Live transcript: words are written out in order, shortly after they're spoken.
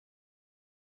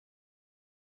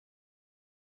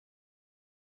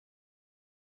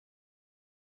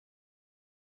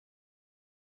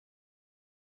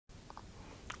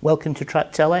Welcome to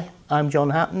Tractel. I'm John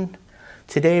Hatton.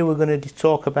 Today we're going to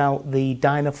talk about the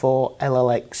Dynafor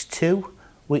LLX2,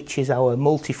 which is our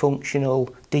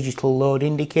multifunctional digital load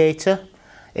indicator.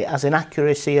 It has an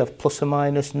accuracy of plus or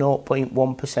minus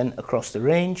 0.1% across the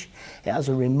range. It has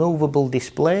a removable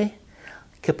display.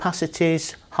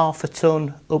 Capacities half a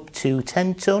ton up to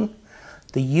 10 ton.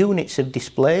 The units of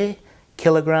display: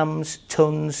 kilograms,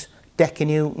 tons,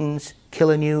 decanewtons,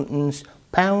 kilonewtons,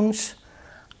 pounds.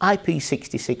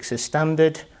 IP66 as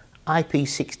standard,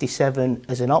 IP67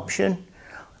 as an option,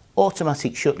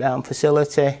 automatic shutdown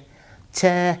facility,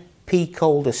 tear, peak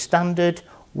hold as standard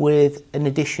with an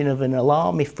addition of an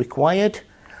alarm if required,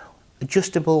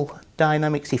 adjustable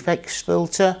dynamics effects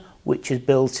filter which is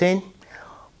built in,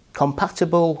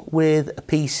 compatible with a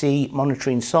PC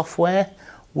monitoring software.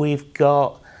 We've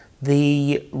got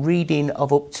the reading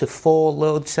of up to 4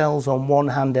 load cells on one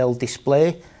handheld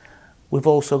display. We've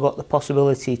also got the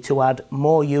possibility to add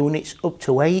more units, up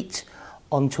to 8,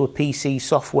 onto a PC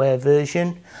software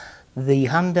version. The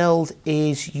handheld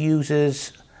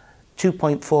uses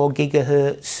 2.4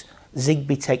 gigahertz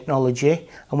Zigbee technology,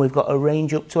 and we've got a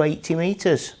range up to 80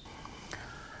 meters.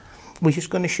 We're just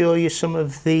going to show you some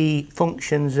of the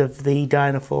functions of the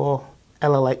Dynafor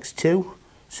LLX2.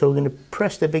 So we're going to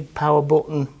press the big power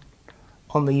button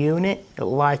on the unit.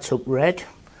 It'll light up red.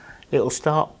 It'll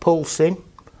start pulsing,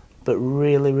 but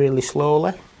really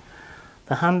slowly.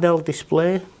 The handheld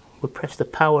display, we press the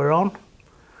power on.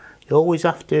 You always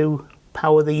have to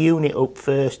power the unit up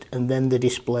first and then the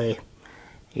display.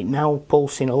 It's now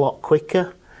pulsing a lot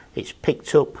quicker. It's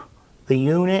picked up the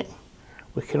unit.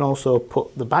 We can also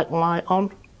put the backlight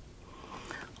on.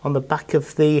 On the back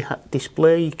of the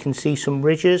display you can see some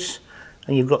ridges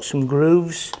and you've got some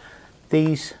grooves.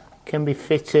 These can be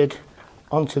fitted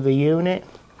onto the unit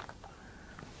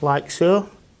like so.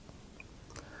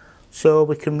 So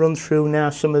we can run through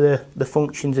now some of the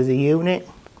functions of the unit.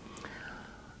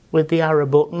 With the arrow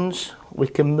buttons we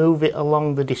can move it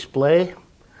along the display.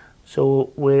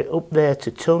 So we're up there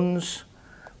to tons,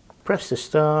 press the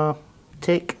star,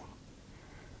 tick,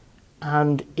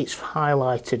 and it's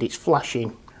highlighted, it's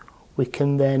flashing. We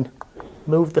can then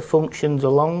move the functions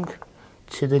along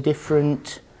to the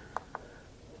different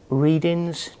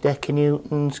readings: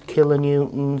 decanewtons,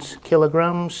 kilonewtons,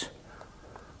 kilograms.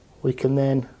 We can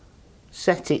then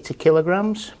set it to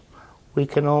kilograms. We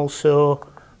can also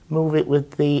move it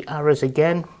with the arrows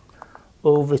again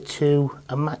over to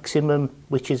a maximum,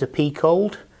 which is a peak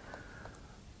hold.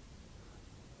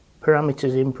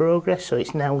 Parameters in progress, so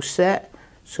it's now set.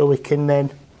 So we can then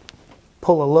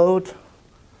pull a load,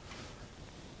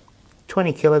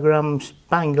 20 kilograms,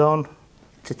 bang on.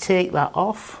 To take that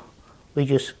off, we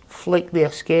just flick the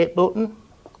escape button.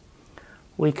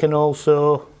 We can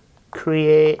also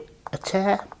create a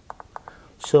tear.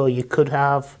 So you could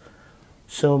have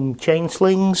some chain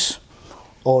slings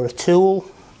or a tool.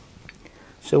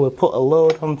 So we'll put a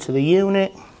load onto the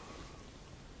unit.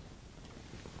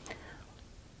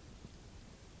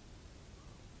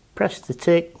 Press the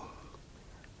tick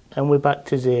and we're back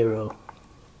to 0.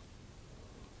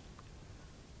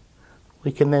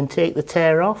 We can then take the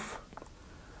tear off,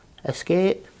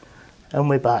 escape, and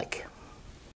we're back.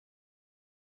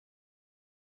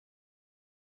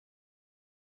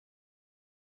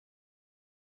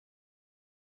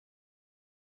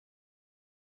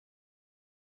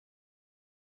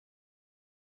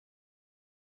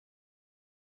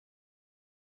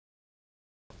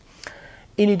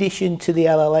 In addition to the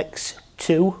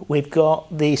LLX2, we've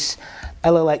got this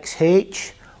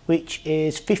LLXH, which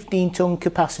is 15 ton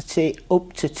capacity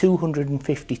up to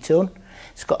 250 ton.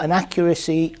 It's got an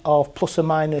accuracy of plus or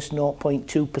minus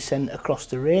 0.2% across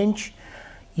the range.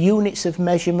 Units of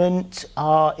measurement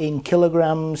are in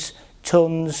kilograms,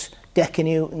 tons,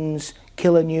 decanewtons,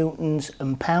 kilonewtons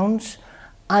and pounds.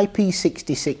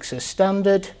 IP66 as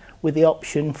standard with the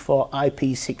option for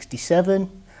IP67.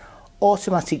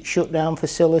 Automatic shutdown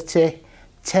facility,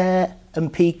 tear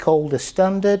and peak hold as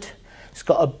standard. It's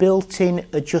got a built-in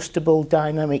adjustable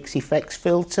dynamics effects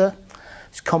filter.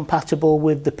 It's compatible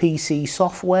with the PC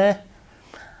software.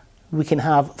 We can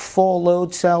have 4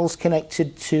 load cells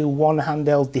connected to one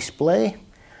handheld display.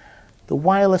 The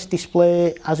wireless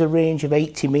display has a range of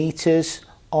 80 meters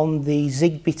on the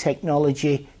Zigbee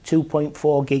technology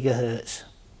 2.4 gigahertz.